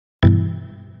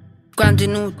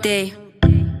Grinding all day,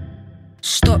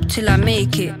 stop till I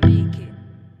make it.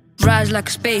 Rise like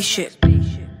a spaceship,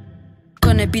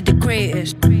 gonna be the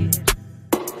greatest.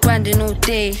 Grinding all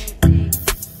day,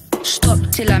 stop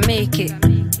till I make it.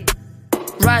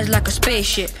 Rise like a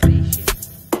spaceship,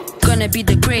 gonna be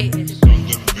the greatest.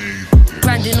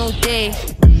 Grinding all day,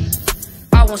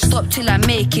 I won't stop till I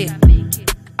make it.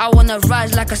 I wanna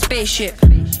rise like a spaceship,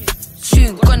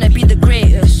 soon gonna be the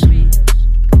greatest.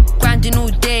 Grinding all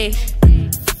day,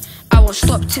 I won't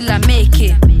stop till I make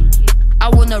it. I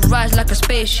wanna rise like a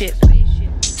spaceship,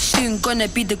 soon gonna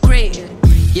be the greatest.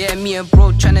 Yeah, me and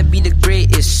bro tryna be the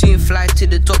greatest. Soon fly to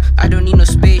the top, I don't need no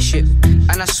spaceship.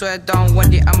 And I swear down one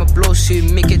day I'ma blow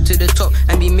soon. Make it to the top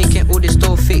and be making all this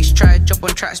dough fakes. Try to jump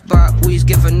on tracks but I always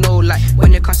give a no. Like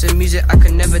when it comes to music I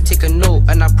can never take a no.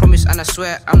 And I promise and I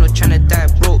swear I'm not tryna die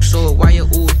broke. So why you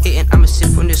all hating, I'ma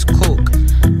sip on this coke.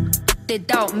 They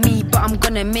doubt me but I'm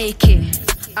gonna make it.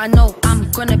 I know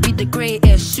I'm gonna be the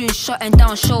greatest. Soon shutting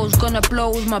down shows, gonna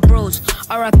blow with my bros.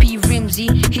 R.I.P.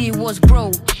 Rimsy, he was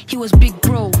bro, he was big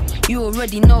bro. You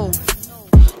already know,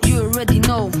 you already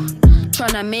know.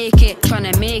 Tryna make it,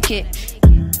 tryna make it.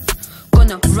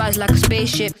 Gonna rise like a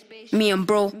spaceship, me and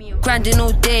bro. Grinding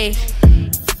all day,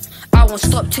 I won't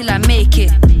stop till I make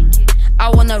it. I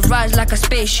wanna rise like a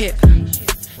spaceship,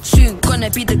 soon gonna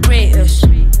be the greatest.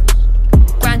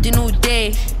 Grinding all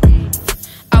day,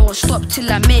 I won't stop till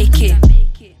I make it.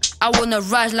 I wanna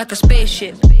rise like a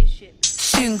spaceship,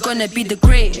 soon gonna be the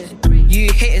greatest.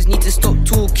 You haters need to stop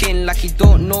talking like you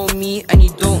don't know me and you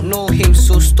don't know him.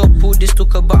 So stop all this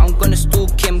talk about I'm gonna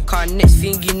stalk him. Cause next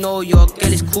thing you know your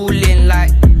girl is cooling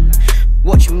like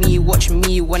watch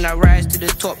me when I rise to the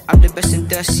top. I'm the best in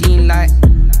the scene like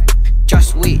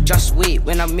just wait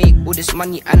when I make all this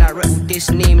money and I rap with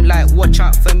this name. Like watch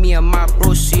out for me and my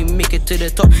bros soon make it to the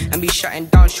top and be shutting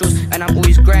down shows. And I'm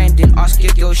always grinding, ask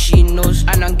your girl she knows.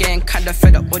 And I'm getting kinda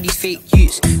fed up with these fake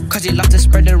youths, cause they love to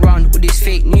spread around all this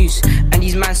fake news. And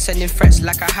these man sending threats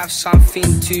like I have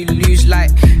something to lose.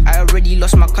 Like I already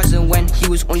lost my cousin when he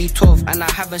was only 12. And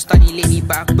I haven't studied lately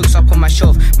but I have books up on my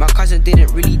shelf. My cousin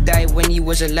didn't really die when he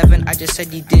was 11. I just said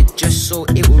he did just so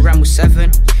it would rhyme with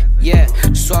 7. Yeah,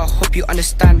 so I hope you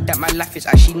understand that my life is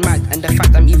actually mad. And the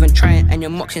fact I'm even trying and your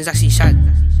mocking is actually sad.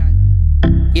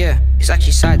 Yeah, it's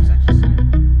actually sad.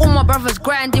 All my brothers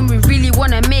grinding, we really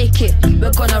wanna make it.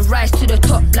 We're gonna rise to the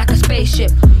top like a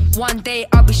spaceship. One day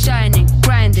I'll be shining,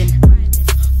 grinding.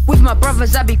 With my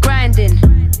brothers I'll be grinding.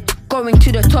 Going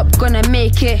to the top, gonna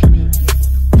make it.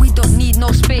 We don't need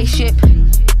no spaceship.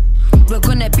 We're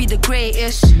gonna be the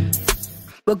greatest.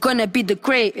 We're gonna be the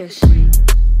greatest.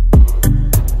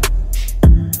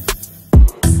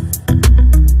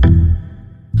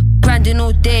 Grinding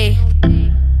all day,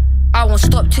 I won't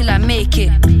stop till I make it.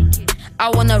 I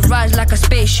wanna rise like a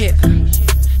spaceship,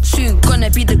 soon gonna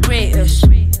be the greatest.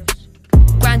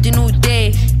 Grinding all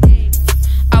day,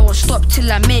 I won't stop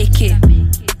till I make it.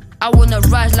 I wanna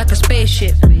rise like a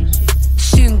spaceship,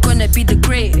 soon gonna be the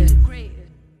greatest.